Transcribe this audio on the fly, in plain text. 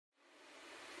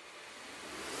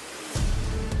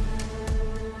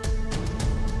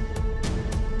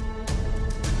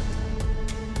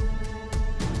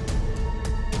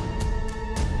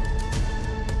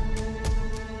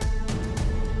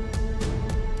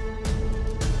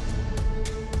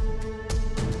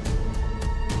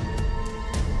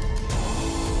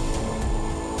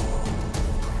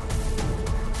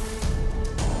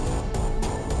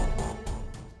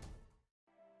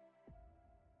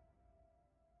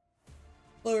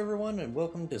Hello everyone and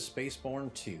welcome to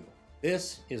SpaceBourne 2.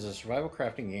 This is a survival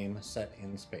crafting game set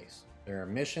in space. There are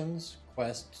missions,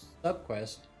 quests,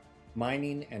 subquests,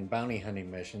 mining, and bounty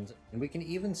hunting missions, and we can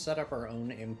even set up our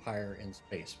own empire in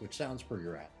space, which sounds pretty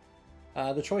rad.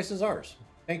 The choice is ours.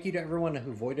 Thank you to everyone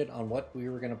who voted on what we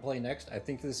were going to play next. I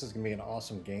think this is going to be an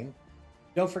awesome game.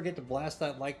 Don't forget to blast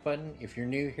that like button if you're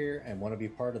new here and want to be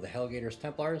part of the Hellgaters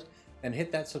Templars, and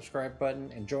hit that subscribe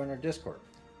button and join our Discord.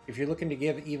 If you're looking to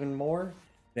give even more,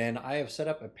 then I have set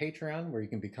up a Patreon where you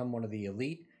can become one of the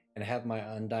elite and have my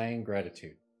undying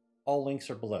gratitude. All links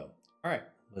are below. All right,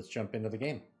 let's jump into the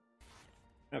game.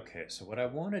 Okay, so what I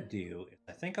want to do is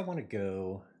I think I want to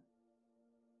go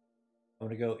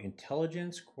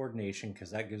intelligence coordination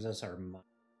because that gives us our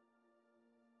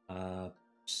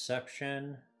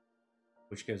perception,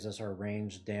 which gives us our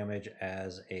range damage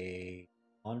as a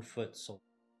on-foot soldier,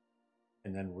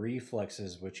 and then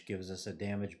reflexes, which gives us a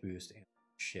damage boost in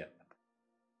ship.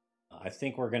 I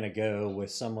think we're going to go with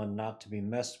someone not to be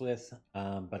messed with,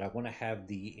 but I want to have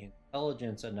the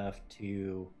intelligence enough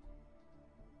to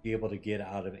be able to get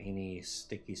out of any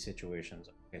sticky situations.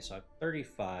 Okay, so I'm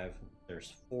 35.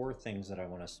 There's 4 things that I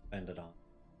want to spend it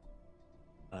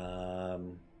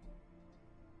on.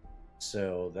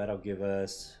 So that'll give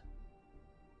us,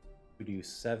 we do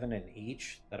 7 in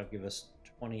each. That'll give us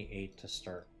 28 to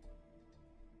start.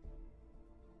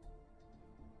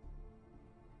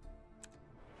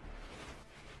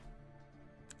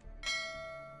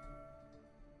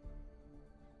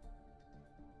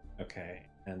 Okay,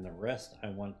 and the rest I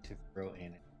want to throw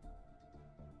in it.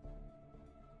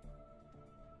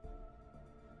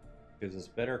 Gives us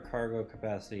better cargo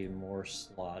capacity, more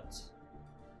slots.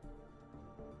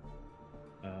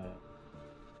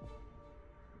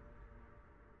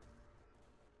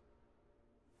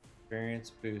 Experience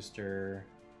booster,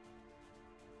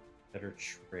 better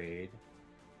trade,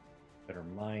 better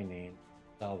mining,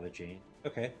 salvaging.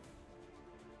 Okay,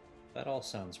 that all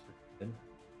sounds pretty good.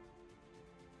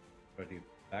 Do I do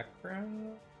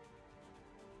background?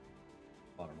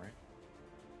 Bottom right.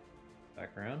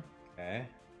 Background. Okay.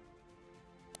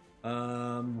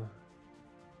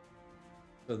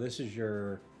 So this is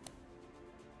your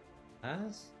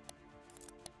class?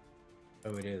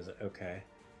 Oh, it is. Okay.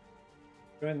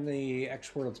 Join the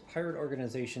X-World's pirate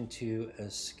organization to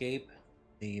escape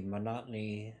the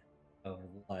monotony of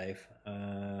life.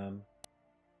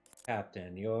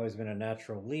 Captain, you've always been a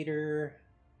natural leader.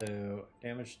 So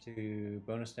damage to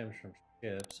bonus damage from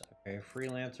ships. Okay,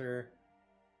 freelancer.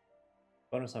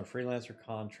 Bonus on freelancer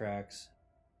contracts.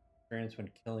 Experience when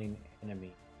killing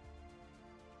enemy.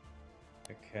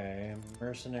 Okay,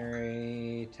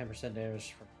 mercenary. 10%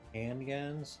 damage from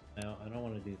handguns. No, I don't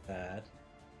want to do that.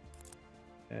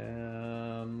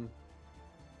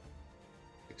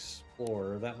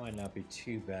 Explorer, that might not be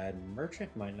too bad.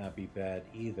 Merchant might not be bad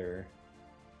either.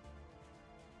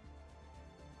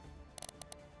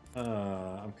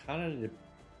 I'm kind of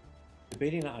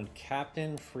debating on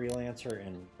captain, freelancer,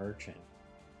 and merchant.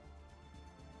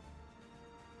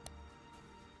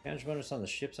 Damage bonus on the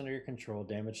ships under your control,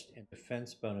 damage and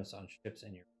defense bonus on ships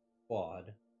in your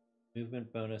squad,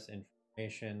 movement bonus,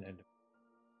 information, and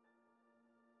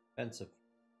defensive.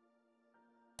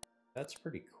 That's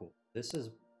pretty cool. This is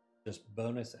just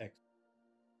bonus X.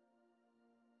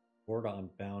 Board on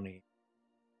bounty.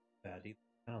 Bad.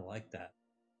 Kind of like that.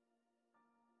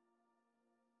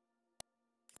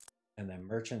 And then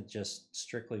merchant just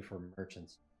strictly for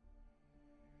merchants.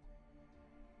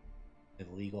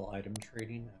 Illegal item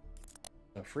trading.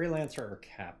 So freelancer or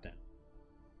captain.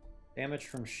 Damage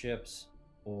from ships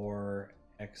or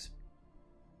XP.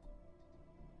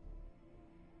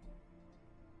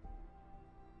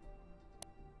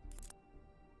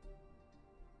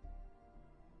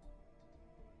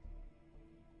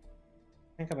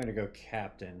 I think I'm going to go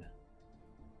captain.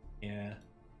 Yeah.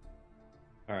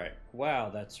 Alright. Wow,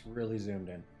 that's really zoomed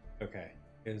in. Okay.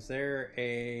 Is there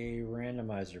a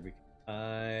randomizer? Because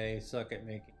I suck at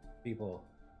making people.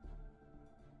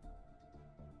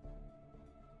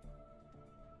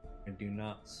 I do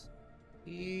not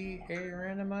see a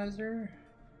randomizer.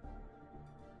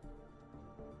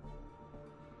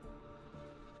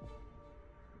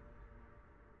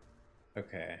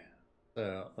 Okay.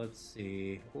 So let's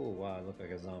see. Oh wow, I look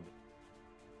like a zombie.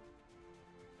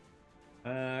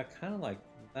 Kind of like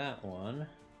that one.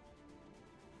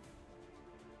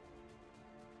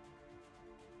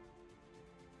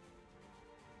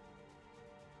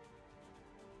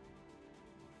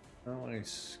 I don't want any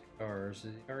scars.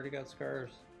 Has he already got scars?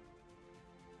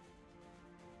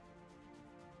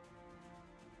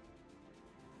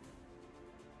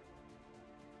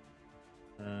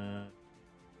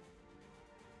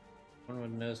 One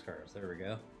with nose scars. There we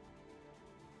go.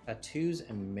 Tattoos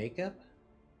and makeup?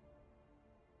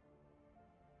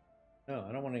 No,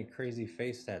 I don't want any crazy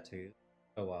face tattoos.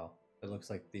 Oh wow. It looks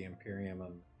like the Imperium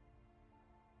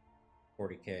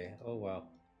 40k. Oh wow.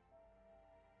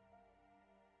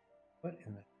 What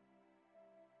in the...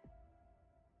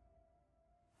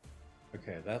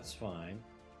 Okay, that's fine.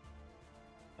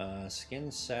 Skin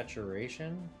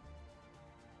saturation.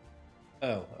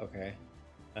 Oh, okay.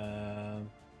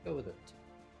 Go with it.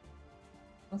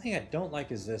 One thing I don't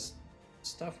like is this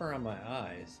stuff around my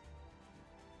eyes.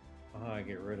 Oh, how I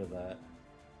get rid of that.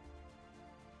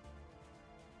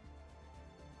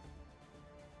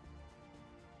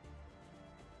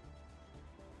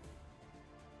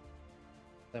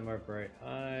 Semi bright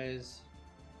eyes.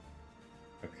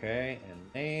 Okay, and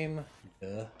name.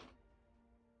 Duh.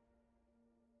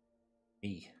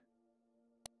 Me.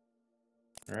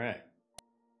 Alright.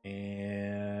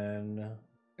 And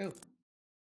go.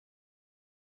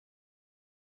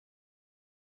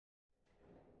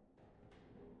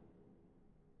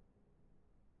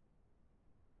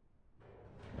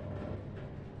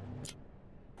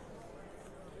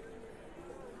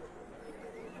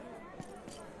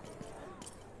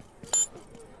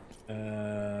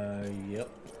 Yep.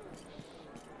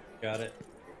 Got it.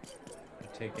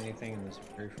 Take anything in this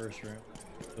very first room.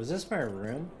 Was this my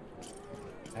room?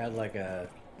 I had like a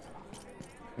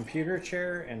computer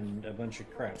chair and a bunch of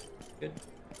crap. Good.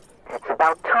 It's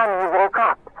about time you woke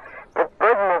up. The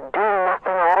burden of doing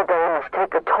nothing all day must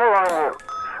take a toll on you.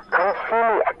 Come see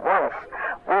me at once.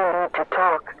 We need to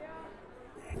talk.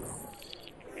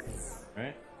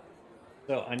 Alright.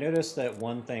 So I noticed that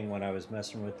one thing when I was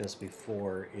messing with this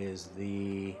before is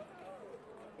the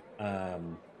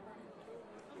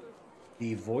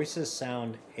voices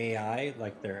sound AI,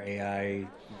 like they're AI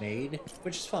made,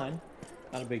 which is fine,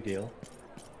 not a big deal.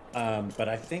 But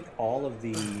I think all of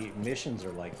the missions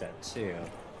are like that too.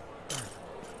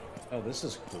 Oh, this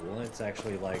is cool. It's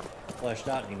actually like fleshed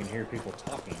out and you can hear people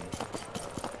talking.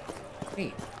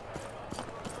 Neat.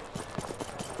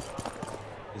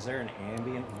 Is there an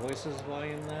ambient voices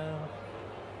volume now?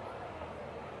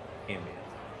 Ambient.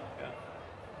 Yeah.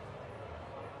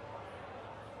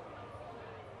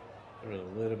 Put it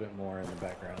a little bit more in the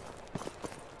background.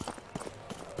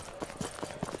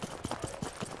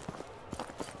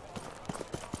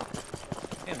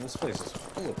 Man, this place is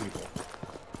full of people.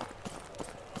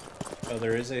 Oh,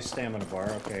 there is a stamina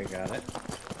bar. Okay, got it.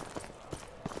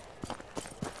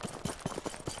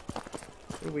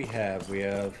 What do we have? We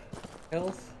have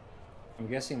health. I'm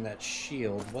guessing that's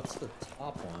shield. What's the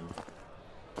top one?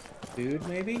 Food,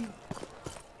 maybe?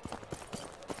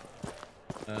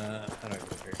 How do I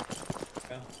go here?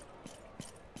 Yeah.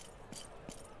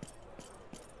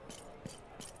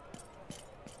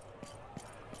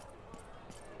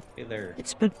 Hey there.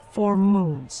 It's been 4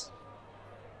 moons.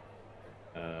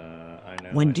 I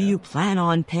know. When do you plan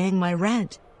on paying my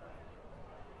rent?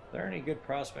 Are there any good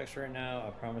prospects right now? I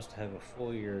promise to have a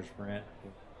full year's rent if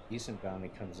a decent bounty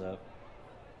comes up.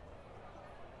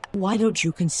 Why don't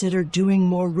you consider doing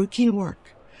more routine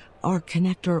work? Our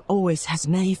connector always has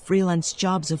many freelance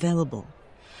jobs available.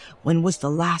 When was the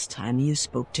last time you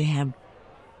spoke to him?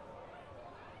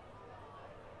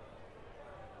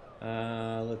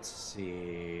 Let's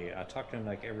see. I talk to him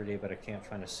like every day, but I can't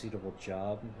find a suitable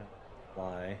job.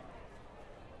 Why?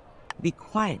 Be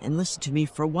quiet and listen to me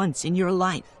for once in your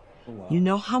life. Oh, wow. You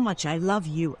know how much I love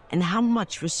you and how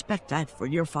much respect I have for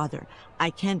your father. I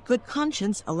can't good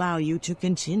conscience allow you to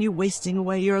continue wasting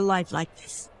away your life like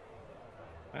this.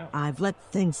 Wow. I've let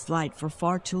things slide for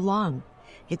far too long.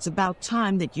 It's about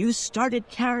time that you started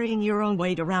carrying your own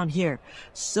weight around here.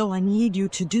 So I need you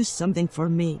to do something for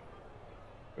me.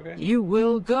 Okay. You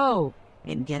will go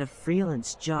and get a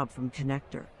freelance job from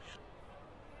Connector.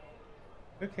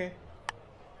 Okay.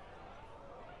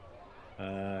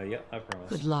 Yep, I promise.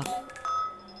 Good luck.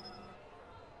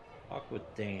 Talk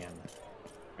with Dan.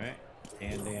 Alright?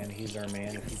 Dan, he's our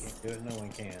man. If he can't do it, no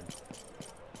one can.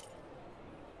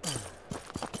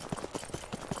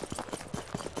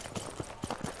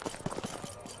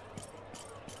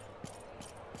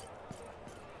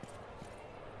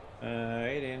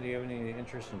 Hey Dan, do you have any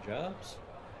interest in jobs?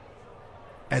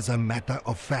 As a matter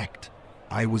of fact,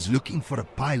 I was looking for a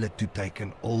pilot to take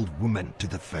an old woman to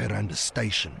the Fairhander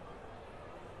station.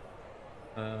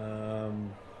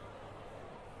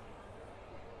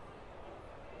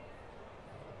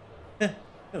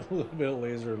 A little bit of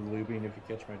laser looping if you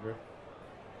catch my drift.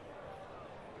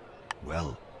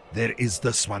 Well, there is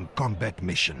this one combat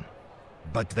mission,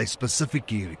 but they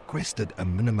specifically requested a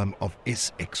minimum of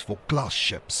SX for class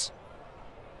ships.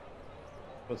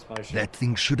 What's my ship? That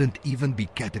thing shouldn't even be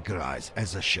categorized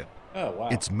as a ship. Oh, wow.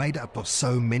 It's made up of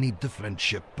so many different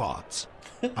ship parts.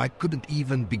 I couldn't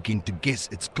even begin to guess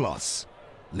its class,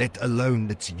 let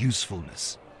alone its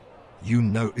usefulness. You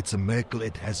know it's a miracle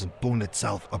it hasn't torn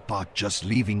itself apart just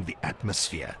leaving the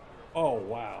atmosphere. Oh,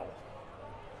 wow.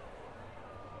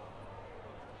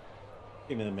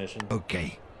 Give me the mission.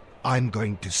 Okay, I'm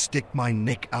going to stick my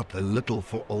neck out a little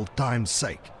for old time's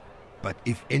sake. But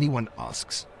if anyone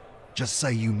asks, just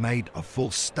say you made a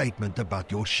false statement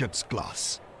about your ship's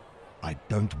class. I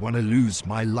don't want to lose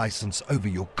my license over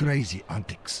your crazy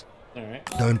antics. All right.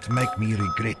 Don't make me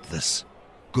regret this.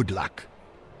 Good luck.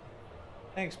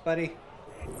 Thanks, buddy.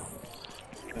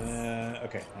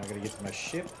 Okay, now I gotta get to my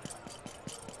ship.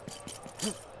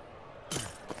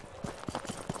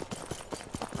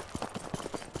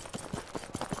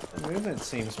 The movement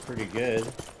seems pretty good.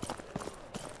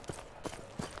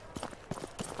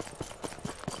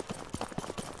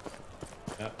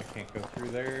 Nope, I can't go through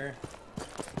there.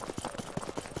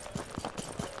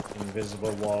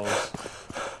 Invisible walls.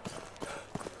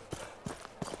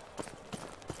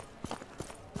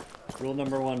 Rule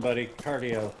number 1, buddy.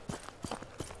 Cardio.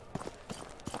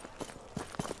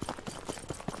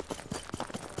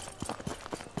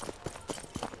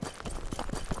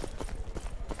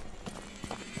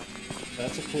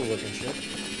 That's a cool looking ship.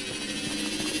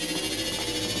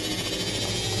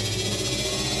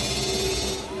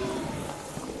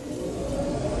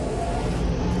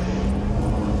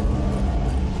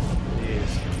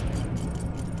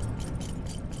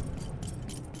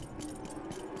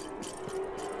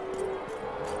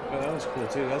 Cool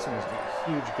too. That's a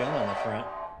huge gun on the front.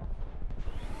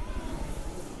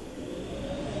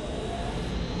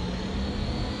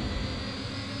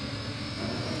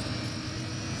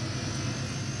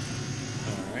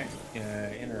 All right,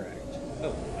 interact.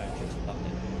 Oh, I just popped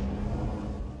it.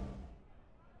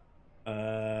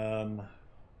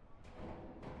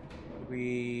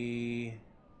 We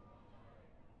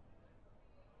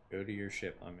go to your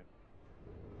ship. I'm in.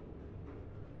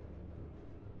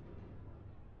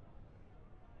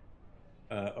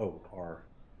 Oh, R.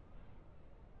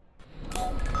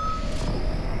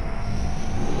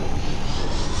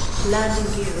 Landing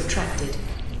gear retracted.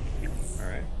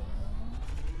 Alright.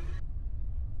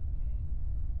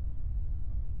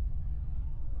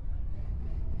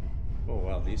 Oh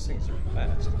wow, these things are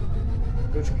fast.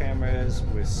 Switch cameras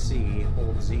with C.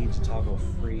 Hold Z to toggle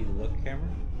free look camera.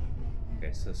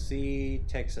 Okay, so C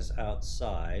takes us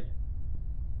outside.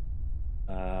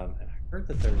 And I heard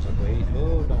that there's a way.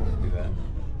 Oh, don't do that.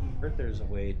 I heard there's a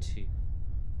way to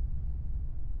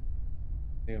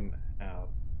zoom out.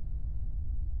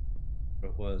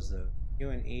 What was the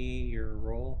Q and E your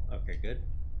roll? Okay, good.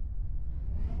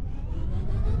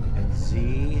 And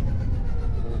Z,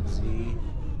 hold Z.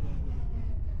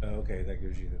 Oh, okay, that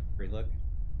gives you the free look.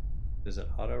 Does it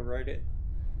auto write it?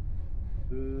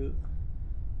 Ooh.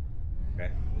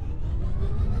 Okay.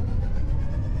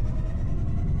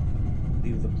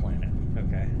 Leave the planet.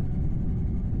 Okay.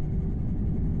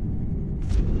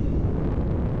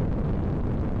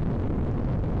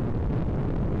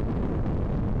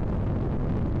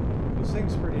 This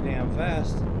thing's pretty damn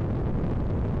fast. I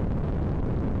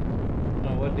don't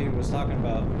know what dude was talking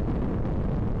about.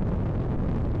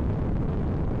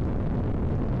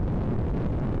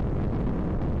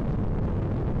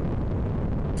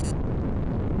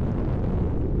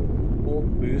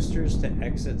 Hold boosters to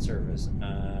exit service.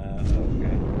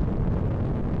 Okay.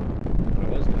 What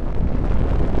was it?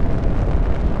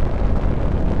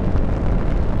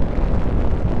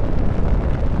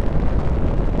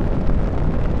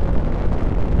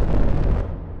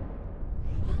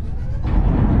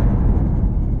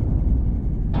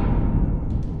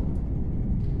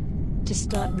 To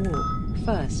start warp,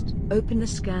 first, open the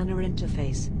scanner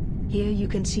interface. Here you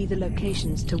can see the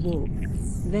locations to warp.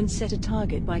 Then set a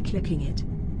target by clicking it.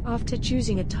 After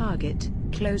choosing a target,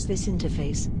 close this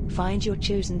interface, find your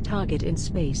chosen target in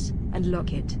space, and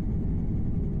lock it.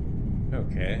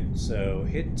 Okay, so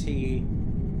hit T,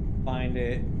 find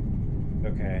it.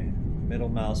 Okay, middle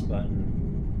mouse button.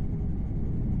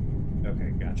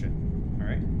 Okay, gotcha.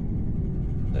 Alright.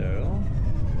 So,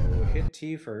 we'll hit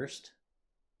T first.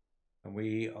 And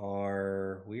we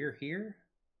are here,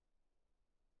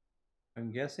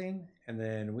 I'm guessing. And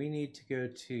then we need to go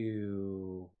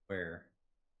to where?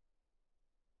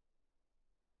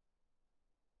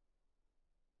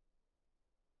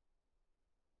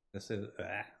 This is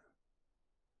back.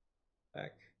 Okay.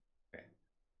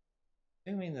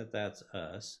 Assuming that that's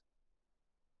us.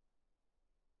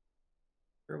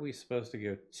 Where are we supposed to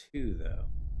go to, though?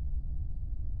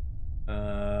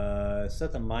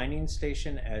 Set the mining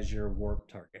station as your warp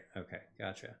target. Okay,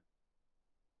 gotcha.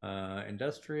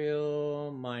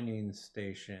 Industrial mining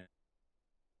station.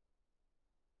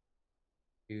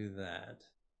 Do that.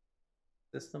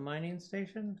 Is this the mining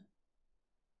station?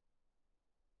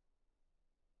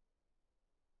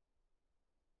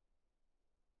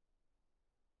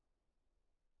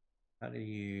 How do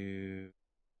you...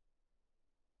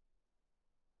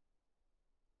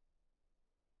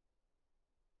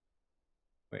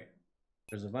 Wait,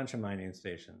 there's a bunch of mining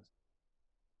stations.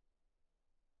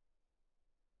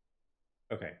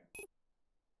 Okay,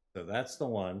 so that's the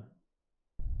one.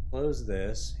 Close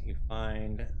this, you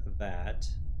find that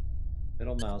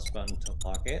middle mouse button to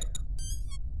lock it.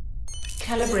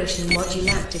 Calibration module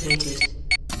activated.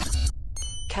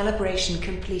 Calibration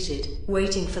completed.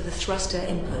 Waiting for the thruster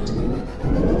input.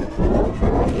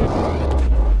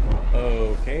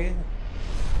 Okay,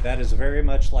 that is very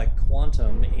much like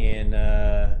Quantum in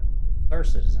Star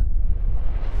Citizen.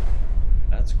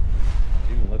 That's cool.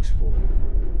 It even looks cool.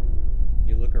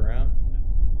 You look around.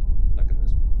 Look at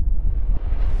this.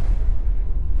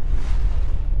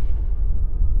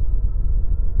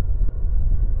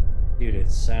 Dude, it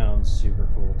sounds super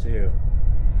cool too.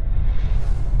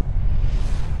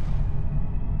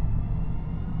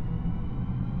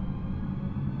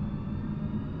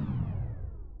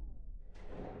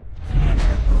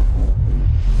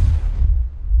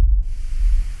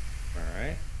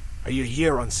 Alright. Are you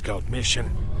here on scout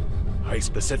mission? I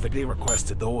specifically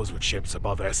requested those with ships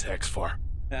above SX4.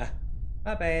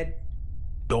 Not bad.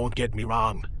 Don't get me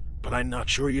wrong, but I'm not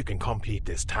sure you can complete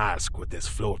this task with this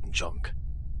floating junk.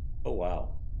 Oh,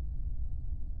 wow.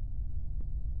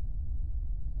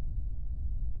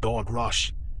 Don't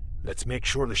rush. Let's make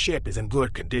sure the ship is in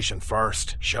good condition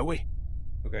first, shall we?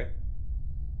 Okay.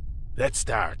 Let's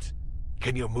start.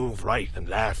 Can you move right and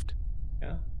left?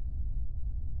 Yeah.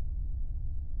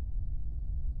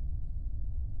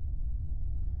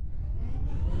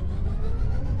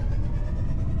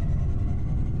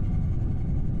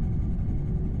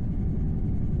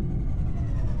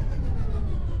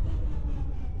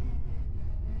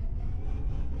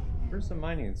 Where's the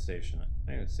mining station?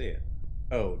 I don't even see it.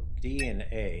 Oh, D and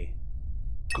A.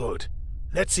 Good.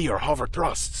 Let's see your hover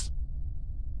thrusts.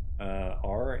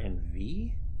 R and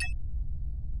V?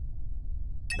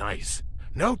 Nice.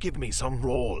 Now give me some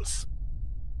rolls.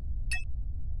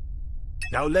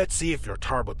 Now let's see if your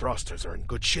turbo thrusters are in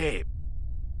good shape.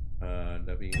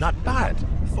 W. Not bad.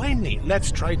 Finally,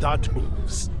 let's try dodge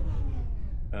moves.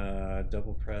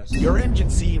 Double press. Your engine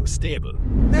seems stable.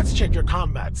 Let's check your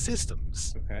combat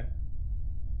systems. Okay.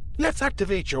 Let's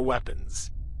activate your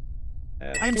weapons.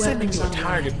 I'm sending you a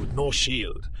target with no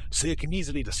shield, so you can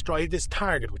easily destroy this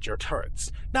target with your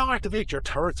turrets. Now activate your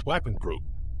turret's weapon group.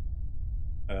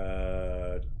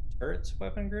 Turret's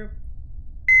weapon group?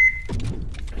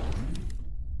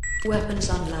 Weapons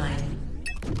online.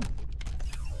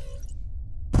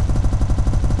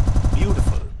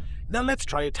 Beautiful. Now let's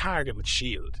try a target with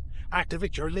shield.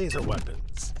 Activate your laser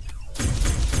weapons.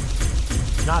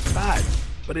 Not bad,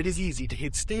 but it is easy to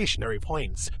hit stationary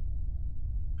points.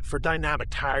 For dynamic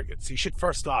targets, you should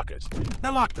first lock it.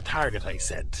 Now lock the target I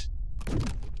sent.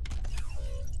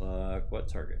 Lock what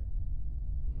target?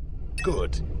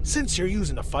 Good. Since you're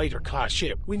using a fighter-class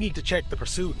ship, we need to check the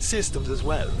pursuit systems as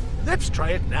well. Let's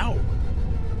try it now.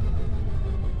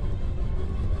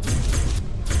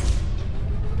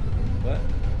 What?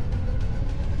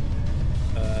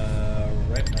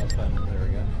 Right mouse button. There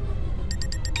we go.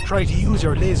 Try to use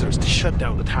your lasers to shut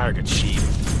down the target's shield.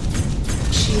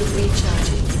 Shield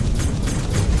recharging.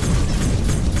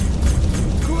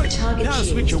 Good. Target Now shield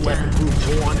switch your weapon down. group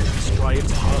to one and destroy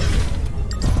its hull.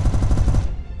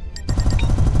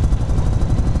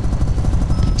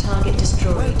 Target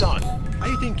destroyed. Well done.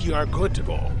 I think you are good to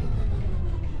go.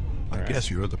 I guess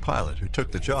you're the pilot who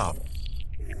took the job.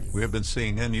 We have been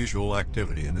seeing unusual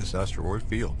activity in this asteroid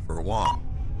field for a while.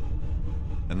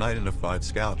 Unidentified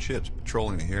scout ships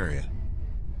patrolling the area.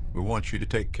 We want you to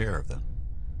take care of them.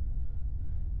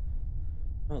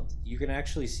 Oh, you can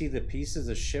actually see the pieces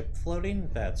of ship floating?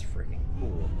 That's freaking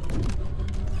cool.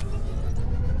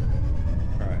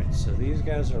 Alright, so these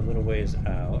guys are a little ways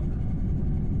out.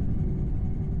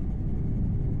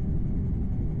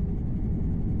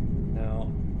 Now,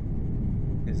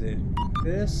 is it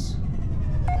this?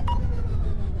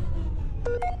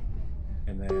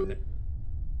 And then...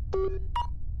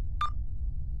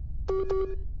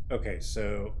 Okay,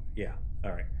 so, yeah,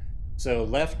 alright. So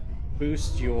left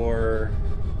boost your...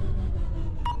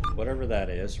 whatever that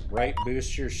is. Right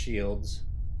boost your shields.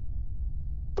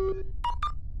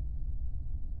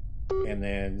 And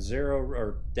then zero,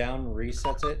 or down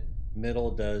resets it.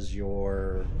 Middle does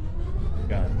your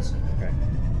guns. Okay.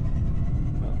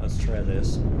 Well, let's try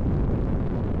this.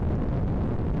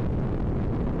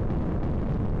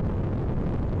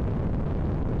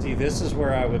 See, this is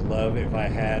where I would love if I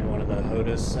had one of the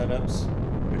HOTAS setups,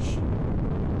 which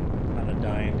I'm kind of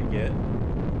dying to get.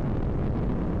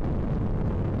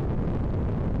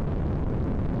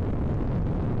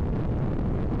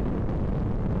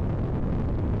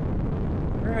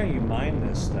 I wonder how you mine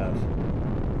this stuff.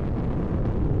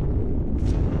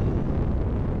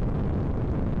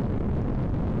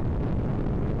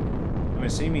 I'm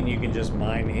assuming you can just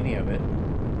mine any of it.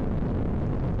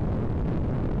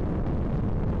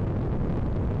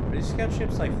 Are these scout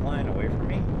ships like flying away from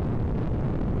me?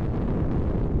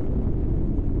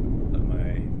 Let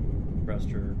my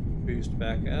thruster boost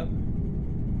back up.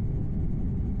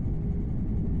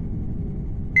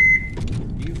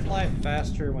 Do you fly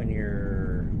faster when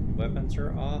your weapons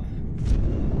are off?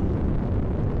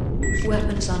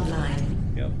 Weapons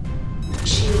online. Yep.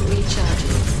 Shield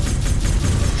recharging.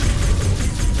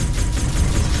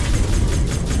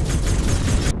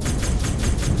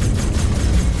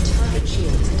 Target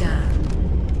shields down.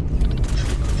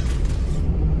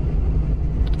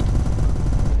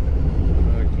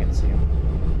 Oh, I can't see him.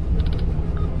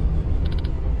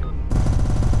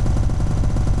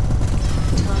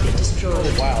 Target destroyed.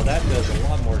 Oh, wow, that does a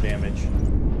lot more damage.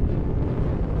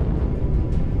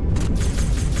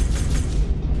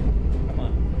 Come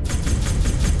on.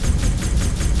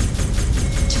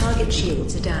 Target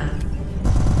shields are down.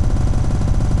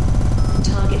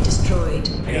 Target destroyed.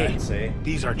 Yeah, I'd say.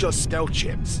 These are just scout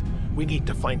ships. We need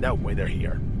to find out why they're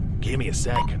here. Give me a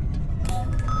second.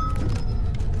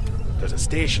 There's a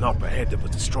station up ahead that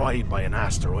was destroyed by an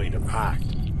asteroid impact.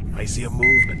 I see a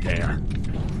movement there.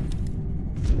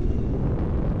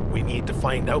 We need to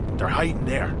find out what they're hiding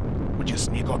there. Would you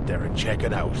sneak up there and check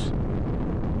it out?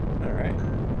 Alright,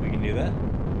 we can do that.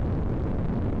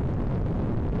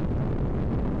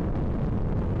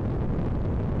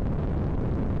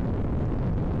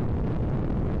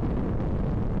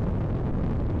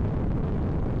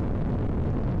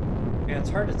 Yeah, it's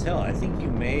hard to tell. I think you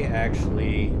may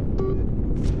actually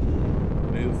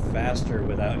move faster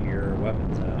without your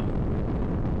weapons out.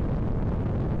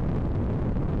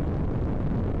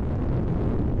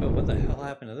 Oh, what the hell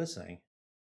happened to this thing?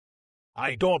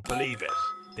 I don't believe it.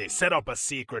 They set up a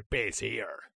secret base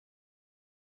here.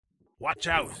 Watch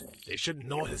out. They shouldn't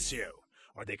notice you,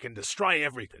 or they can destroy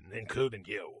everything, including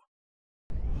you.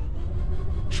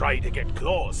 Try to get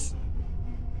close.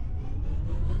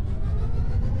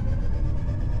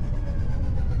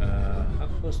 How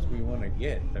close do we want to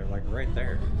get? They're like right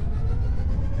there.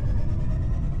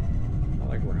 Not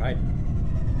like we're hiding.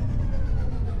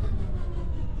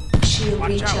 Shield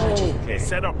Watch out. recharging. Okay. The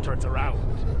setup turns around.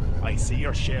 I see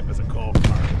your ship as a code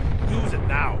card. Use it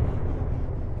now.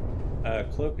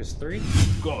 Cloak is 3.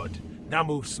 Good. Now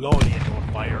move slowly and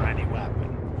don't fire any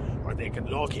weapon, or they can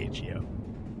locate you.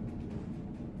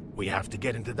 We have to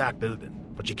get into that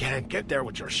building, but you can't get there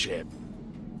with your ship.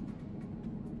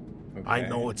 Okay. I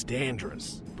know it's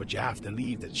dangerous, but you have to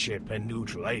leave the ship and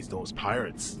neutralize those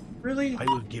pirates. Really? I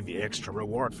will give you extra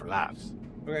reward for that.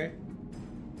 Okay.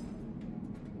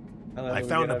 How the hell I do we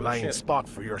found get a out of the blind ship? spot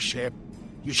for your ship.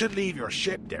 You should leave your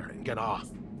ship there and get off.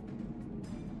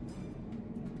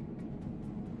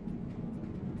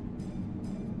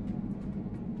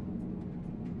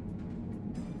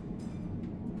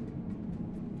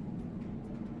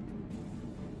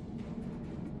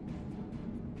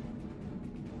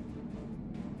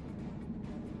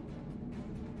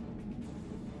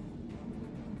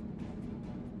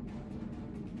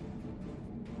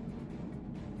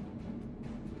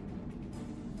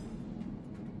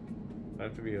 Do I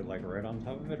have to be like right on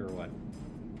top of it or what?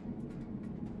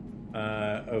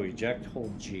 Oh, eject,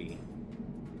 hold G.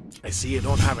 I see you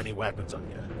don't have any weapons on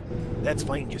you. Let's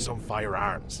find you some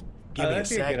firearms. Give me a That'd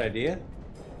be a second. good idea.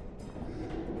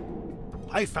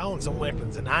 I found some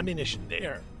weapons and ammunition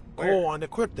there. Where? Go and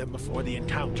equip them before the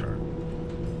encounter.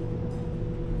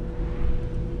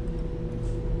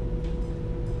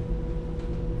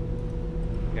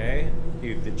 Okay.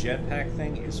 Dude, the jetpack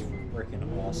thing is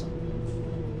freaking awesome.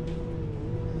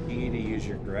 You need to use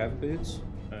your grab boots.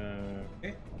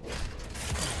 Okay.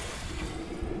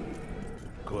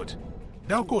 Good.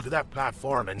 Now go to that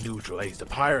platform and neutralize the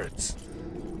pirates.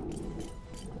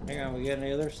 Hang on, we got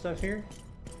any other stuff here?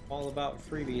 All about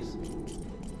freebies.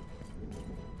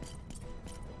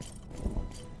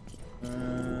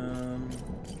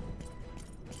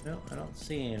 No, I don't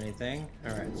see anything.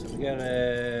 Alright, so we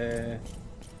gotta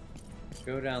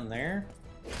go down there.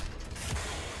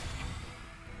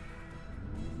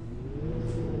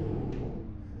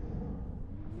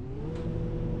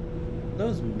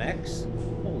 those mechs?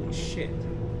 Holy shit.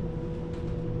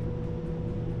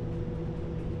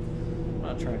 I'm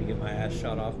not trying to get my ass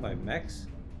shot off by mechs.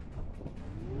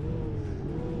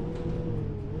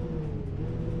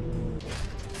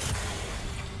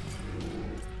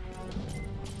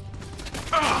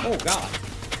 Oh god.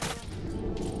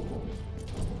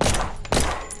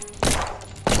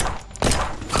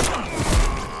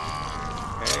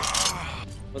 Okay.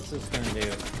 What's this gonna do?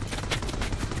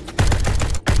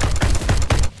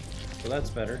 Well, that's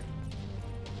better.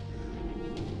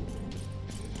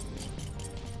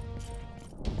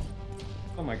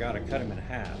 Oh my god, I cut him in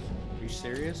half. Are you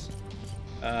serious?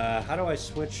 How do I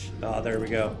switch? Oh, there we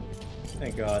go.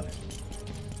 Thank god.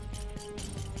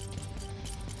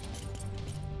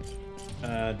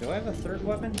 Do I have a third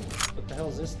weapon? What the hell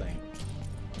is this thing?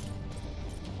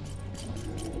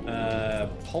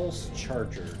 Pulse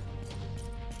charger.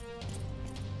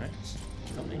 Right,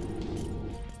 help me.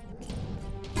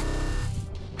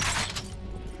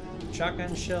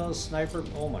 Shotgun shells, sniper.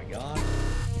 Oh my god.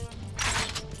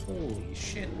 Holy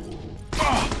shit.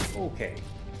 Okay.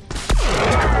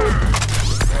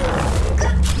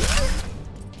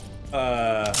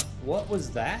 What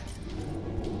was that?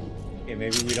 Okay,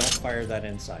 maybe we don't fire that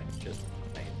inside. Just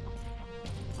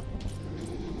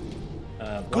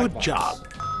Good box. job.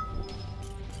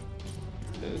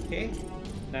 Okay.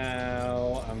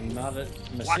 Now I'm not a.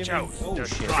 Watch out. Oh There's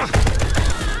shit! traffic.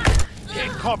 Get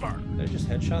cover. Did I just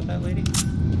headshot that lady?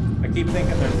 I keep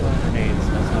thinking they're throwing grenades.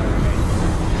 That's not a grenade.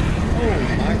 Oh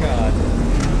my god.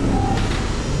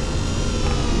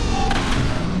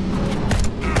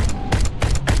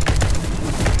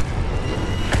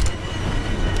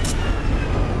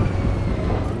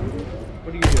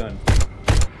 What are you doing?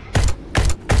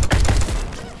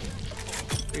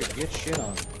 Dude, get shit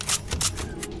on.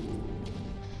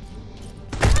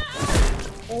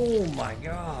 Oh my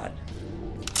god.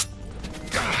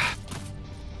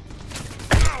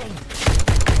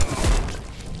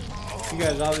 You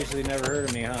guys obviously never heard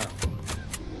of me, huh?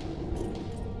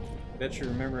 Bet you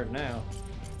remember it now.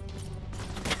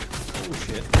 Oh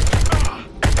shit.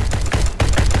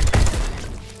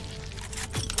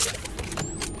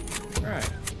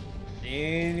 Alright.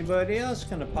 Anybody else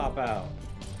gonna pop out?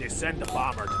 They send the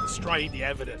bomber to destroy the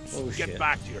evidence. Oh, Get shit.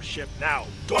 back to your ship now.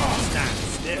 Don't stand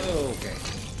still. Okay.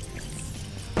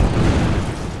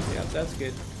 Yeah, that's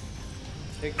good.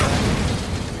 Take that.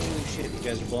 Holy shit, you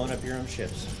guys are blowing up your own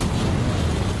ships.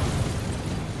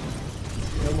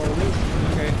 No more loot?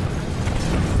 Okay.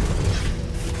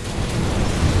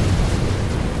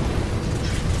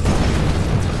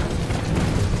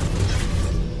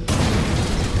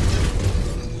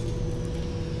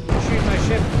 Shoot my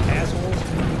ship, assholes.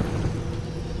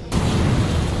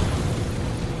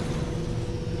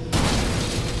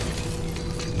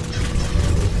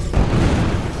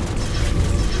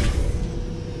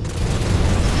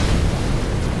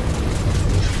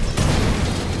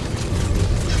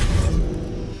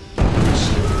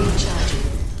 Shield recharging.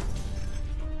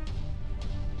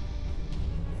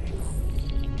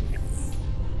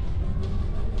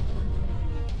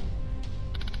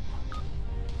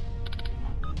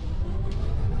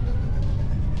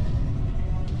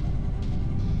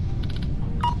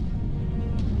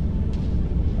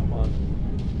 Come on.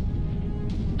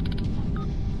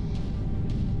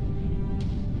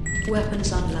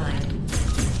 Weapons online.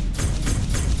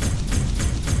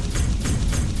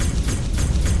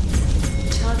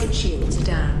 Target shields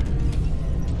down.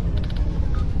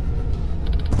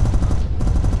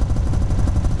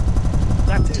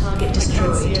 That's it. Target I can't see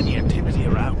destroyed. any activity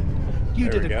around. You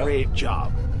There did we a go. great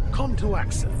job. Come to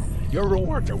AXA. Your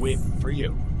rewards are waiting for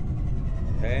you.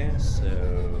 Okay,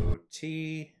 so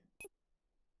T,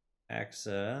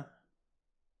 AXA.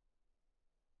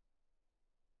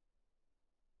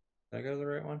 Did I go to the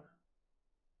right one?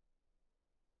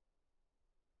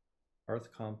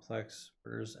 Earth Complex,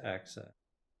 where's AXA?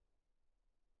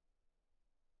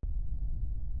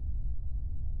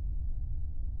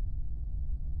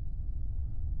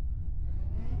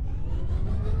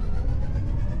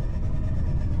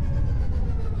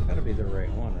 Gotta be the right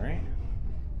one, right?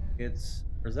 It's,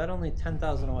 or is that only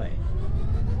 10,000 away?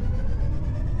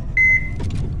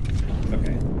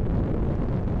 Okay.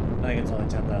 I think it's only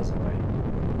 10,000 away.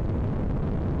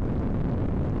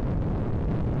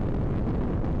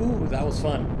 Ooh, that was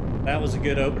fun. That was a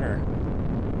good opener.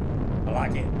 I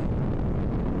like it.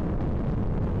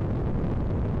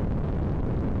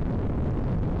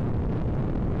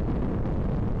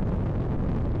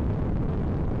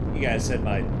 You guys said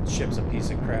my ship's a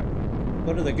piece of crap.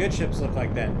 What do the good ships look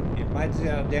like then? It might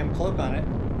have a damn cloak on it.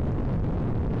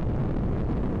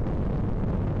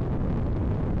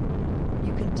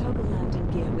 Toggle landing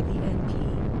gear with the N key.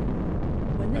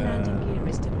 When the landing gear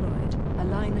is deployed,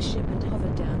 align the ship and hover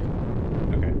down.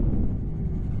 Okay.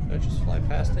 Did I just fly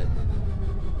past it?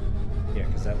 Yeah,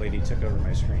 because that lady took over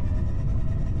my screen.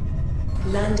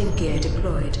 Landing gear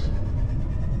deployed.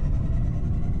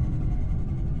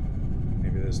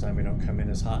 Maybe this time we don't come in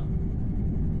as hot.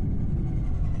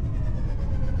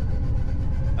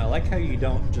 I like how you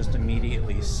don't just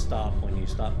immediately stop when you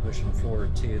stop pushing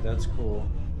forward too. That's cool.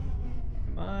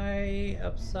 Am I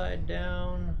upside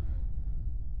down?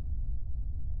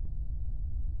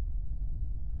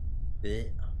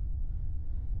 Bit.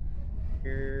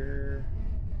 Here.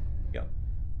 Yep.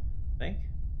 Think.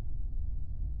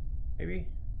 Maybe.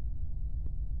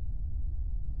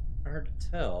 Hard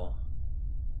to tell.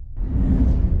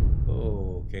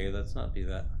 Oh, okay, let's not do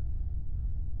that.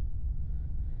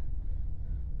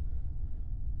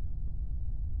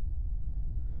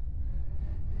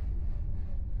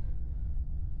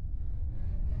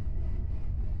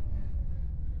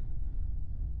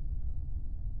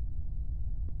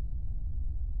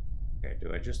 Okay,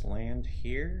 do I just land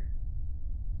here?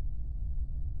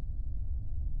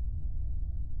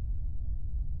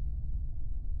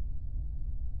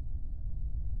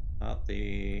 Not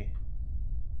the...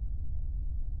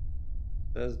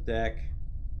 Says deck.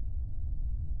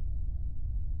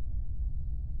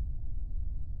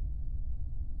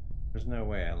 There's no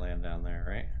way I land down there,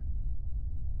 right?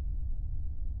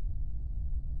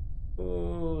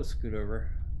 Oh, scoot over.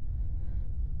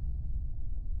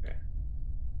 Okay.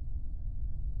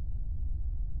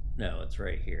 No, it's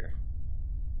right here.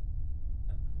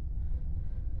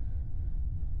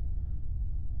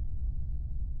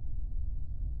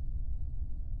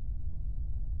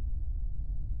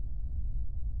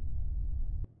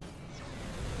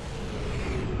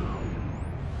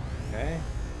 Okay.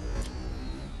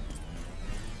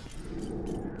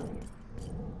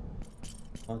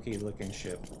 Funky looking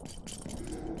ship.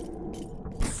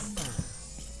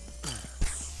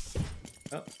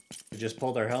 Oh, we just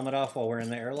pulled our helmet off while we're in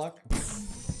the airlock.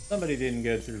 Somebody didn't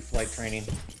go through flight training.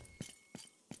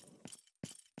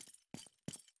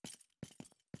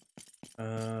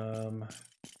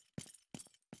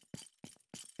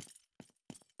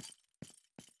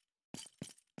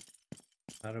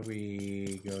 How do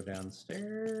we go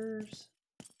downstairs?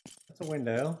 That's a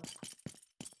window.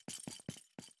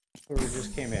 Where we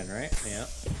just came in, right? Yeah.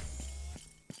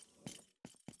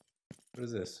 What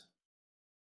is this?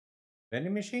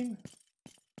 Vending machine?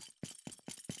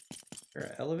 You're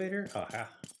an elevator? Oh, ha.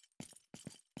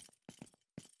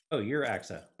 Oh, you're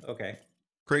AXA. Okay.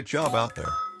 Great job out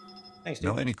there. Thanks,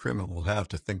 dude. Now any criminal will have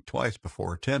to think twice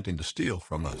before attempting to steal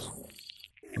from us.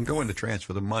 I'm going to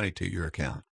transfer the money to your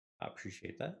account. I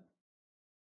appreciate that.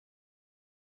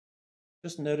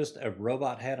 Just noticed a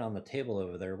robot head on the table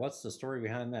over there. What's the story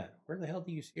behind that? Where the hell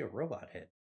do you see a robot head?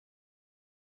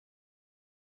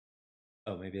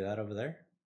 Oh, maybe that over there?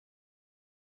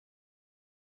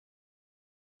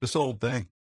 This old thing.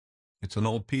 It's an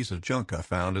old piece of junk I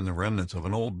found in the remnants of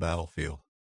an old battlefield.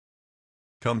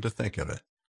 Come to think of it,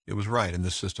 it was right in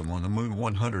this system on the moon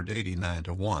 189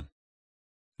 to 1.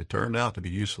 It turned out to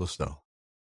be useless, though.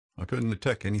 I couldn't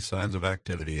detect any signs of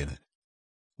activity in it.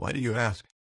 Why do you ask?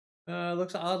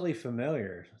 Looks oddly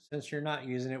familiar. Since you're not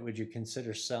using it, would you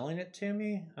consider selling it to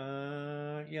me?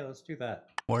 Yeah, let's do that.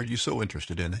 Why are you so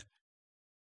interested in it?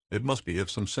 It must be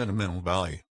of some sentimental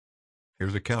value.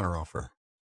 Here's a counteroffer.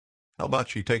 How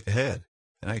about you take the head,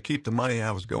 and I keep the money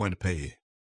I was going to pay you?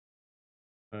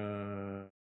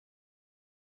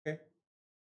 Okay.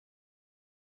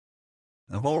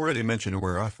 I've already mentioned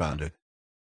where I found it.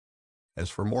 As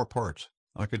for more parts,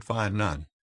 I could find none.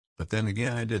 But then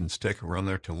again, I didn't stick around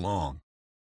there too long.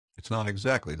 It's not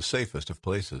exactly the safest of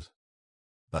places.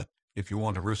 But if you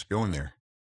want to risk going there,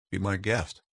 be my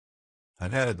guest.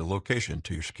 I've added the location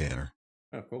to your scanner.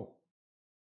 Oh, cool.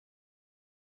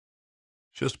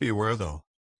 Just be aware, though,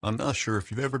 I'm not sure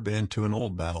if you've ever been to an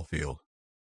old battlefield.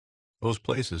 Those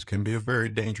places can be a very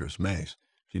dangerous maze.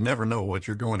 You never know what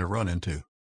you're going to run into.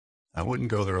 I wouldn't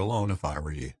go there alone if I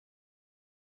were you.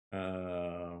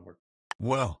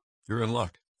 Well, you're in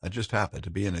luck. I just happen to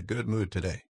be in a good mood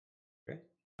today. Okay.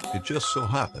 It just so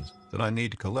happens that I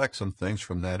need to collect some things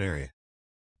from that area.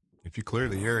 If you clear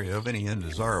the area of any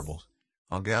undesirables,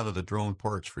 I'll gather the drone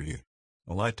parts for you,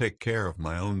 while I take care of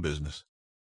my own business.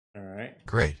 All right.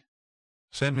 Great.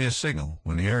 Send me a signal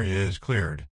when the area is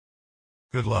cleared.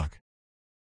 Good luck.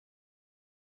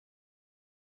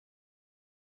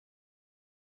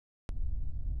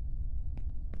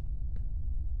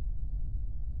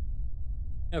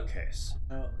 Okay, so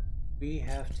we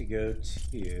have to go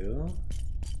to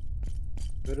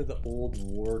the old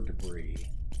war debris.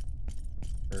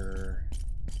 Or...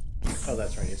 Oh,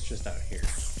 that's right. It's just out here.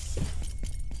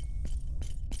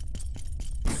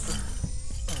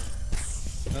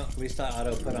 Well, at least I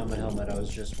auto put on my helmet. I was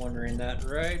just wondering that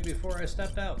right before I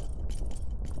stepped out.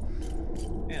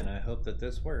 And I hope that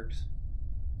this works.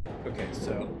 Okay,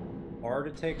 so R to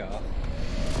take off.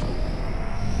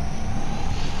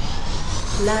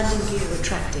 Landing gear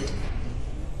retracted.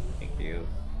 Thank you.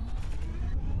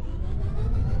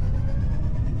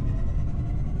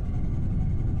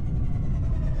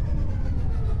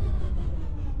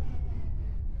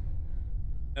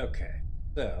 Okay,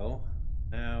 so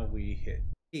now we hit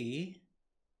E.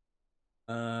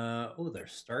 Oh,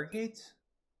 there's stargates?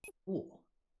 Cool.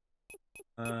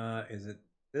 Is it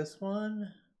this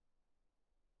one?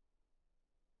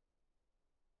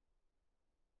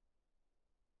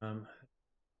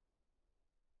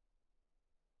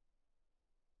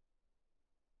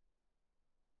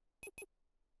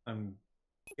 I'm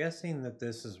guessing that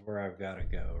this is where I've got to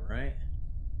go, right?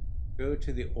 Go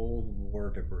to the old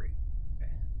war debris.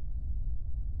 Okay.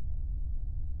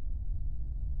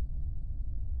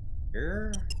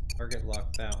 Here, target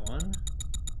lock that one.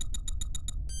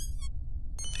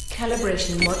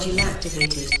 Calibration module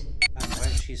activated. God, why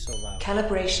is she so loud?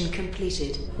 Calibration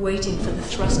completed. Waiting for the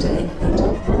thruster input.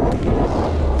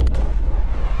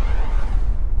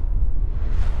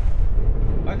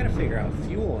 I gotta figure out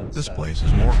fuel and This stuff. place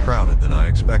is more crowded than I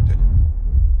expected.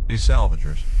 These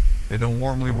salvagers, they don't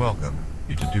warmly welcome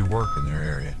you to do work in their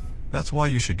area. That's why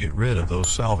you should get rid of those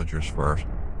salvagers first.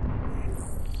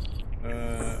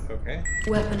 Okay.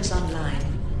 Weapons online.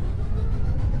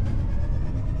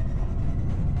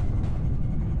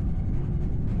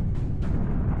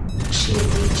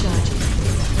 Shield recharging.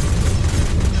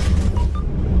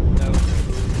 No.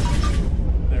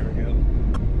 There we go.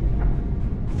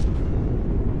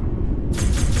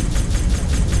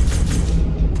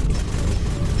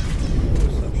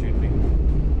 Stop shooting me.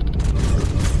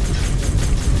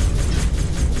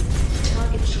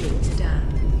 Target shields down.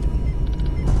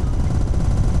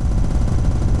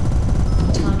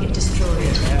 Target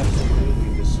destroyed.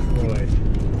 Absolutely destroyed.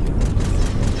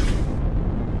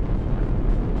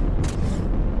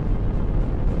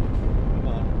 Come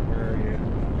on, where are you?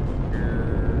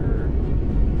 You're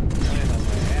lying on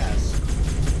my ass.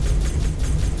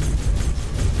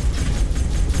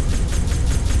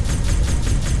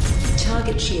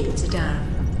 Target shields are down.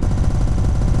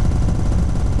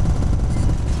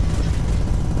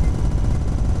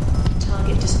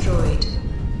 Target destroyed.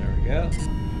 There we go.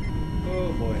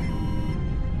 Oh boy.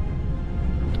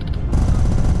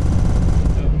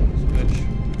 Oh, switch.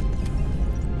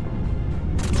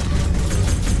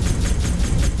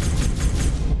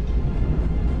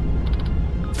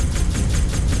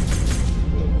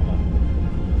 Oh, come on.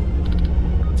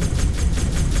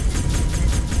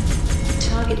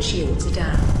 Target shields are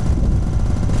down.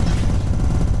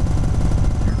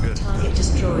 You're good. Target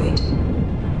destroyed.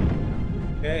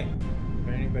 Okay.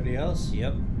 Anybody else?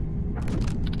 Yep.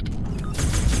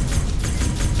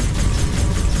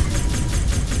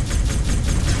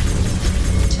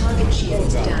 Target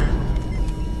shields God. down.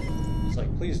 It's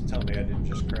like, please tell me I didn't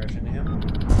just crash into him.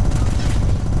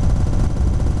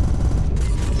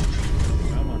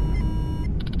 Come on.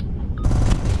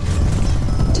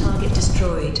 Target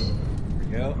destroyed. There we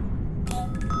go.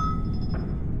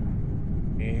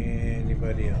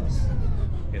 Anybody else?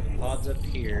 Okay, the pod's up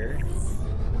here.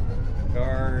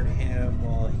 Guard him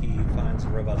while he finds the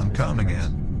robots. I'm coming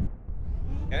in.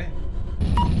 Okay.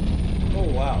 Oh,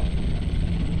 wow.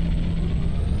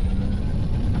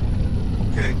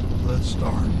 Okay, let's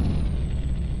start.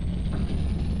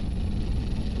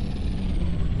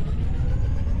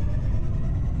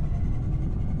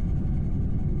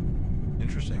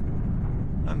 Interesting.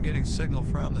 I'm getting signal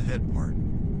from the head part.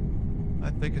 I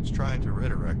think it's trying to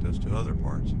redirect us to other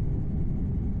parts.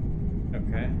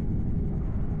 Okay.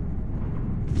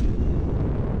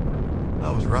 I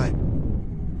was right.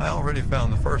 I already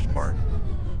found the first part.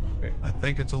 Okay. I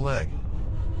think it's a leg.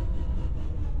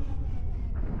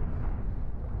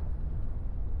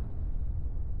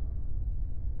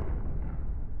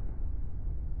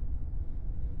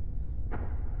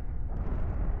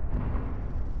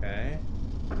 Okay.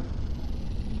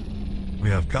 We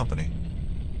have company.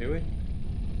 Do we?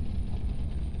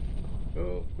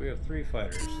 Oh, we have 3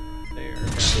 fighters. There.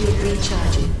 Shield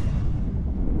recharging.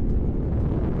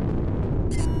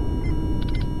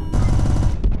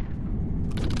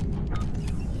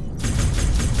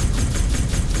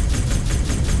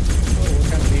 Oh, what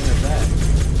kind of beam is that?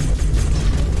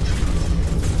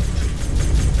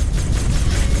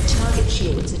 Target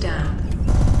shields are down.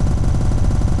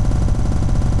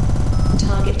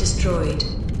 Target destroyed.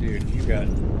 Dude, you got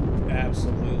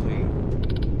absolutely.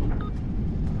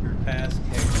 Your ass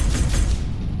kicked.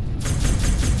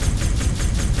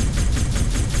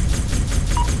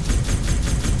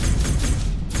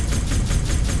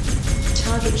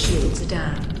 Target shields are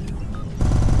down.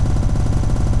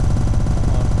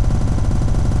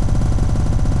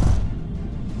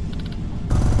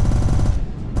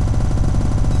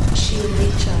 Shield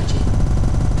recharging.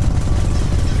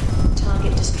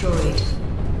 Target destroyed.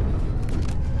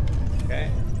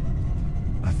 Okay.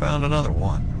 I found another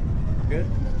one. Good.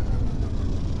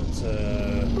 Let's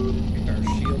kick our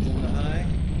shields into high.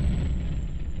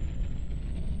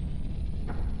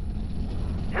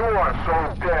 You are so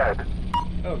dead.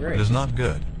 Oh, great. It is not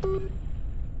good.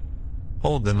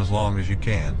 Hold them as long as you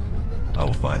can. I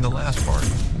will find the last part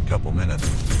in a couple minutes.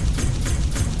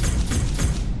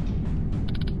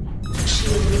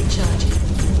 Shield recharging.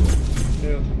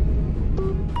 Yep.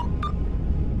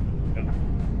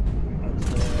 Let's,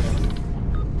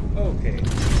 okay.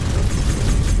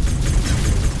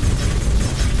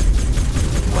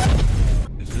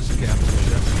 Is this a capital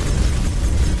ship?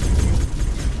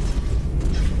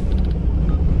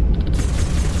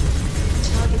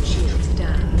 Target shields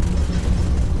down.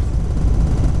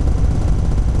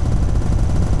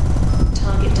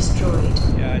 Target destroyed.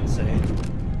 Yeah, I'd say.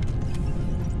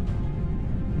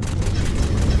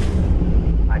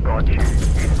 I got you, you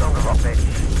son of a bitch.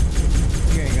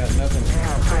 You ain't got nothing. You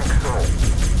think so?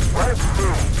 Let's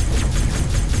see.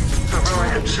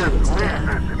 Civilian ships leave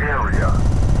this area.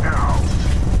 Now.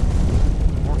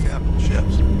 More capital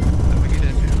ships that we get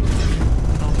into.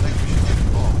 I don't think we should get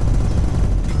involved.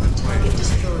 Keep it Target away.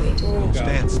 destroyed. Oh, Don't God.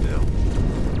 stand still.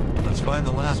 Let's find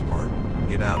the last part and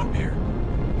get out of here.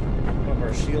 Pump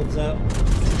our shields up.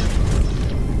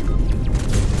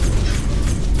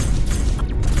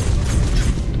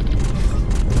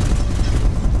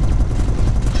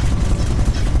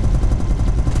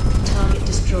 Target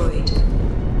destroyed.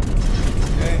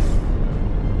 Okay.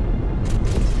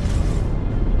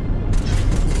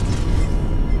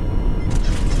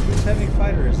 Whose heavy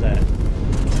fighter is that?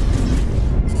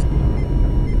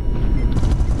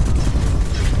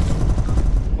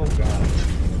 Oh, God.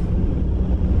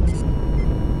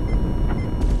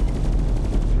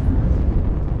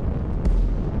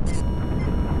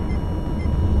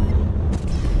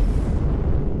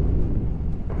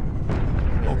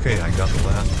 Okay, I got the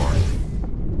last part.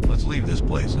 Let's leave this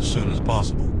place as soon as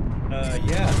possible.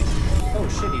 Yeah. Oh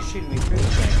shit, he's shooting me through the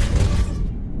thing.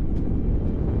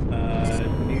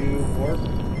 New warp.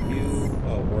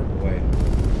 Warp away.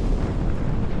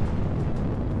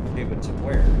 Okay, but to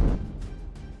where?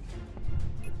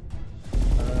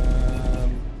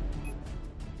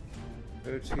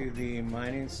 Go to the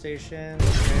mining station.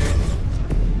 Okay.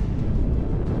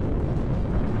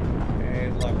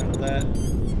 Okay, lock onto that.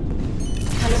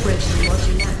 Calibration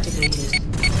module activated.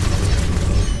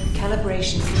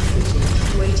 Calibration completed.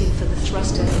 Waiting for the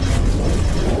thruster. I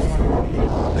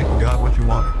think you got what you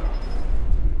wanted.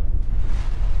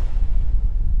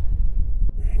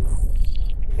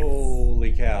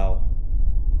 Holy cow.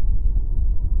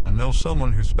 I know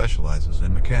someone who specializes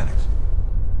in mechanics.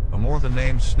 A more than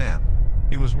named Snap.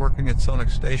 He was working at Sonic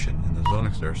Station in the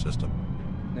Zonixter system.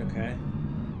 Okay.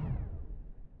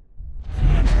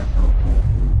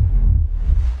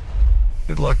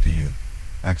 Good luck to you.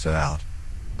 Exit out.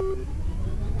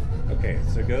 Okay,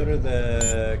 so go to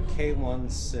the K1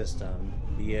 system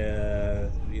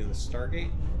via the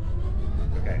Stargate.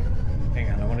 Okay, hang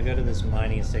on. I want to go to this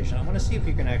mining station. I want to see if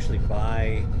you can actually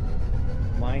buy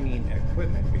mining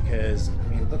equipment because I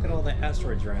mean, look at all the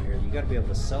asteroids around here. You got to be able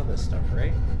to sell this stuff,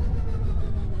 right?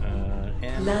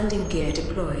 And Landing gear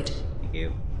deployed. thank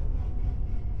you.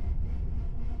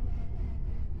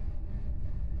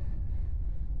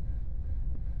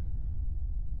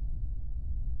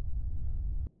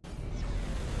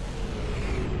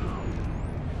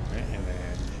 Alright, and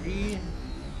then G.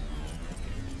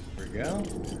 There we go.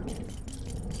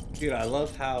 Dude, I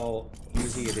love how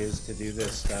easy it is to do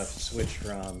this stuff. Switch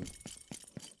from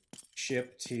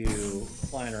ship to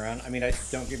flying around. I mean,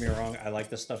 don't get me wrong. I like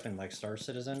the stuff in like Star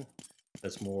Citizen.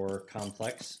 That's more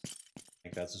complex. I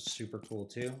think that's super cool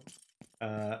too.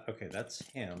 Okay, that's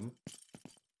him.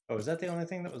 Oh, is that the only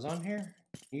thing that was on here?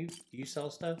 Do you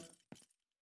sell stuff?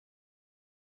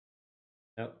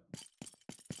 Nope.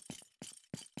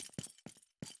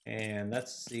 And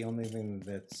that's the only thing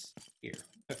that's here.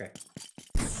 Okay.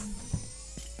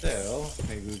 So,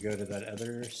 maybe we go to that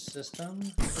other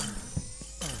system.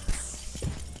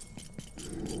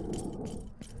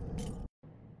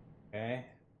 Okay.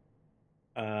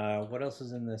 What else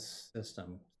is in this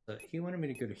system? So he wanted me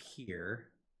to go to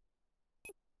here.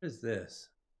 What is this?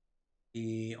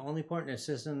 The only point in a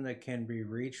system that can be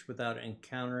reached without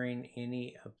encountering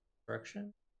any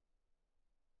obstruction.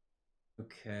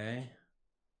 Okay.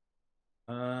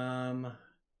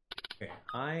 Okay,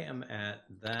 I am at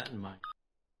that in mind.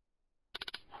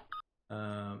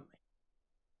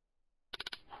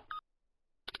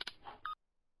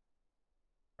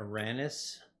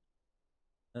 Uranus.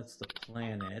 That's the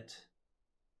planet.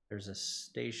 There's a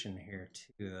station here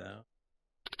too, though.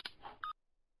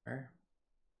 Where?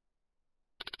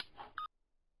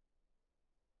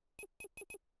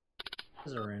 This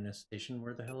is Uranus station.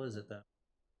 Where the hell is it, though?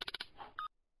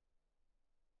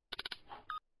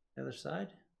 The other side?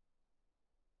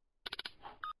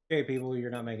 Okay, people,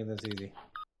 you're not making this easy.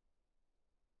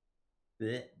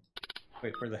 Blech.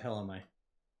 Wait, where the hell am I?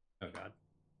 Oh, God.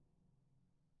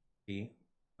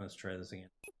 Let's try this again.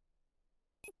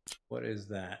 What is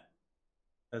that?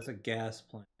 That's a gas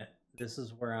plant. This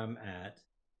is where I'm at.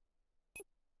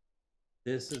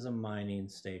 This is a mining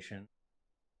station.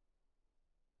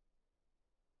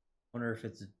 Wonder if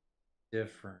it's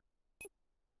different.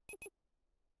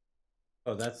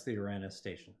 Oh, that's the Uranus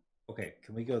station. Okay,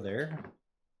 can we go there?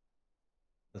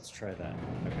 Let's try that.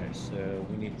 Okay, so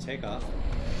we need to take off.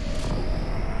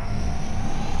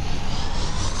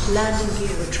 Landing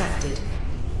gear retracted.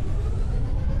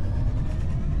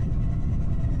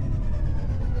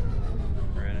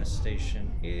 Uranus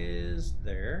station is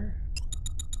there.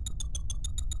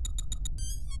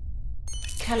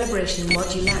 Calibration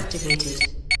module activated.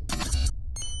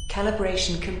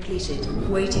 Calibration completed.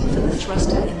 Waiting for the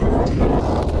thruster input.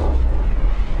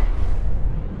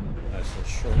 That's a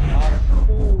short shot.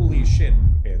 Holy shit.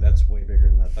 Okay, that's way bigger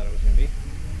than I thought it was going to be.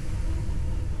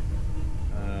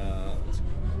 Let's go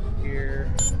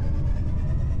here.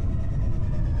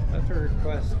 I have to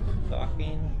request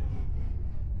docking.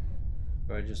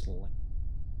 Do I just link?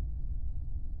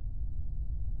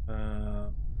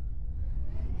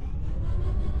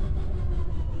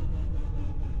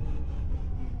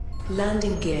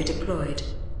 Landing gear deployed.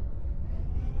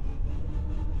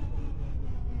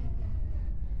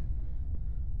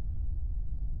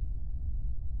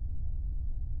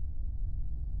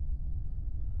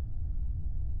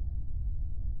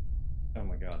 Oh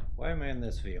my god, why am I in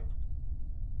this view?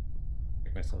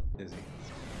 Make myself dizzy.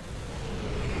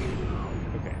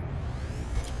 Okay.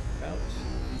 Out.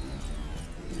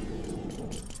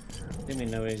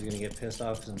 Assuming nobody's gonna get pissed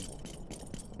off because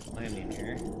I'm landing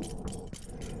here.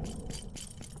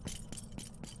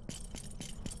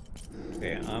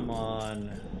 Okay, I'm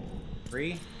on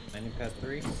 3, landing pad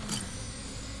 3.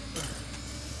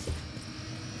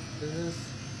 What is this?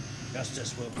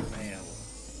 Justice will prevail.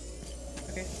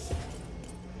 Okay.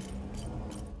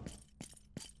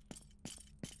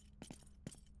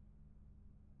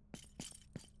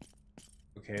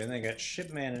 Okay, and they got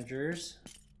ship managers,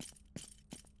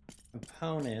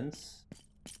 components,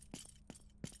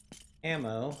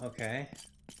 ammo, okay.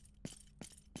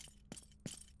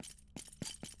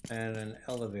 And an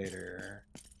elevator.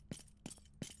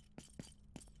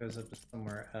 Goes up to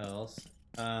somewhere else.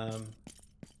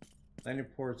 Landing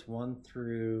ports 1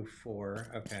 through 4.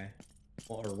 Okay.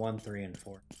 Well, or 1, 3, and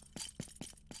 4.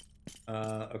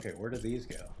 Okay, where do these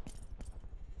go?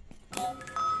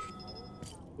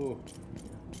 Ooh.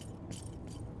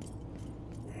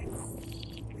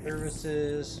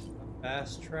 Services,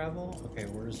 fast travel. Okay,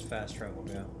 where does fast travel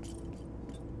go?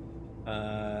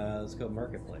 Let's go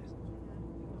marketplace.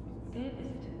 Dear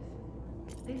visitors,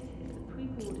 this is the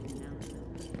pre-boarding announcement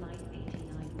for Flight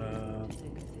 89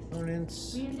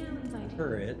 Components, We are now inviting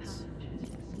turrets. passengers,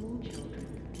 small children,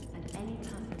 and any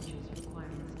passengers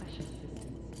requiring special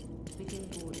assistance to begin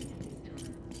boarding at this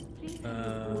time. Please have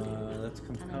your boarding That's and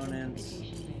components.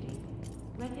 identification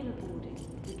ready. Regular boarding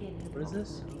will begin in What is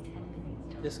this? approximately 10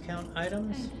 minutes time. Discount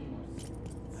items? Thank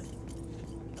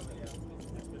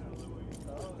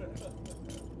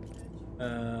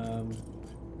you.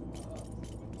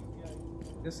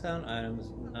 Discount items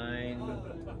 9.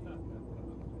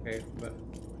 Okay, but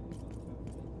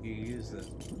you use this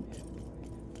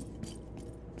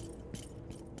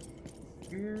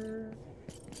here.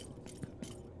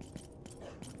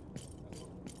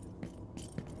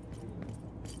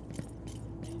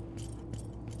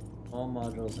 All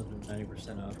modules up to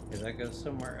 90% off. Okay, that goes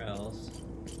somewhere else.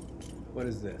 What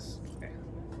is this? Okay.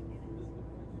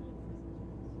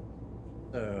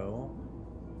 So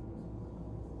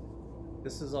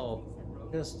this is all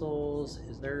pistols.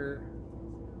 Is there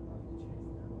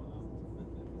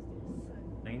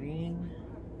mining?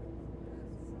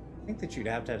 I think that you'd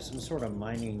have to have some sort of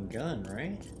mining gun,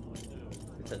 right?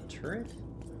 It's a turret?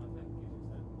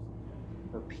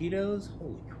 Torpedoes?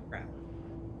 Holy crap.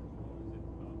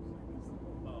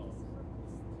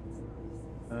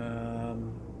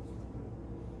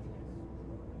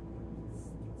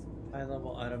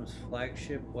 High-level items,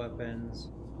 flagship weapons.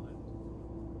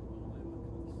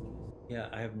 Yeah,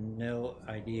 I have no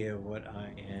idea what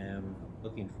I am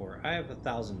looking for. I have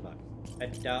 $1,000. I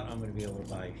doubt I'm going to be able to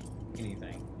buy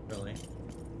anything, really.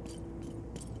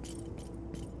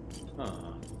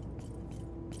 Huh.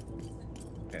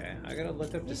 Okay, I gotta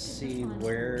look up to see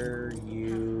where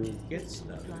you get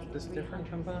stuff. Is this different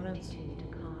components?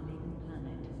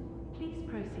 Please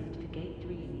proceed to gate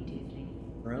 3 immediately.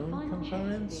 Drone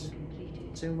components?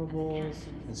 Consumables?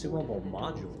 Consumable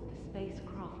modules? The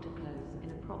spacecraft to close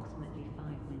in approximately 5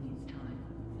 minutes' time.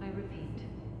 I repeat,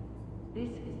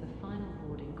 this is the final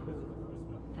boarding call.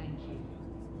 Thank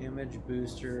you. Image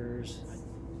boosters.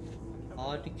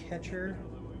 Odd catcher?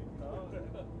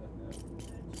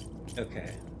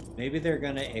 Okay. Maybe they're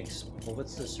gonna well,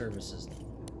 what's the services?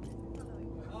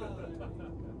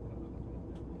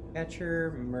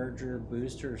 Catcher, merger,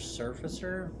 booster,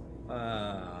 surfacer?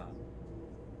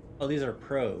 Oh, these are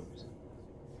probes.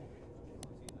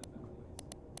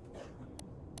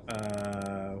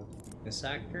 Miss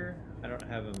actor? I don't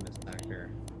have a miss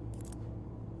actor.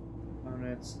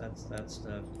 Components, that's that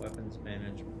stuff. Weapons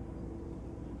management.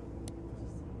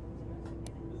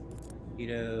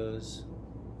 Mosquitoes.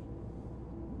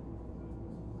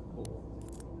 Cool.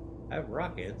 I have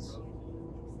rockets.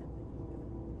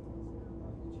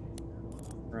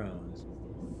 Drones.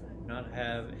 Not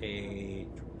have a...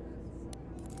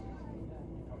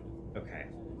 Okay.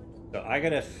 So I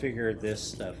gotta figure this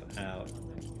stuff out.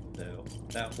 So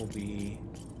that will be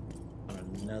on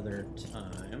another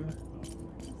time.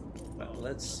 But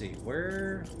let's see.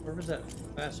 Where was that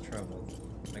fast travel?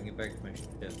 I can get back to my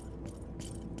ship.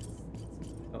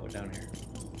 Oh, down here.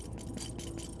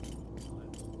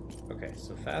 Okay,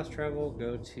 so fast travel,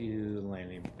 go to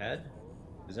landing pad.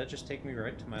 Does that just take me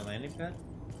right to my landing pad?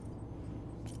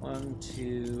 1,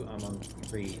 2, I'm on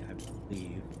 3, I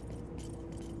believe.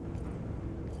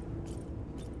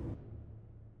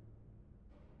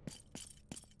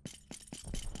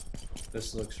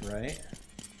 This looks right.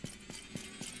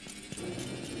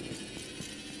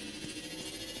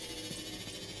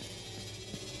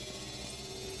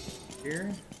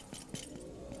 Here.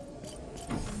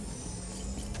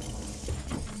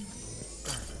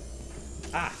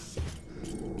 Ah!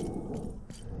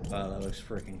 Wow, that looks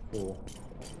freaking cool.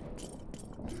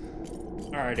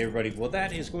 Alright, everybody. Well,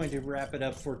 that is going to wrap it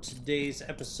up for today's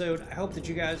episode. I hope that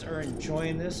you guys are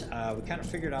enjoying this. We kind of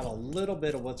figured out a little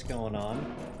bit of what's going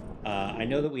on. I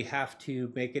know that we have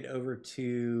to make it over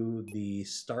to the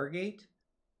Stargate.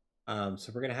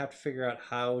 So we're going to have to figure out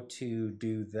how to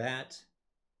do that.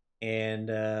 And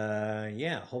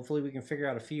yeah, hopefully we can figure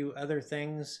out a few other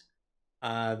things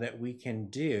that we can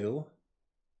do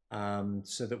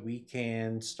so that we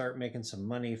can start making some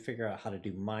money, figure out how to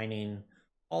do mining,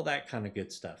 all that kind of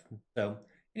good stuff. So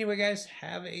anyway, guys,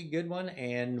 have a good one,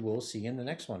 and we'll see you in the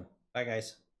next one. Bye,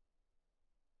 guys.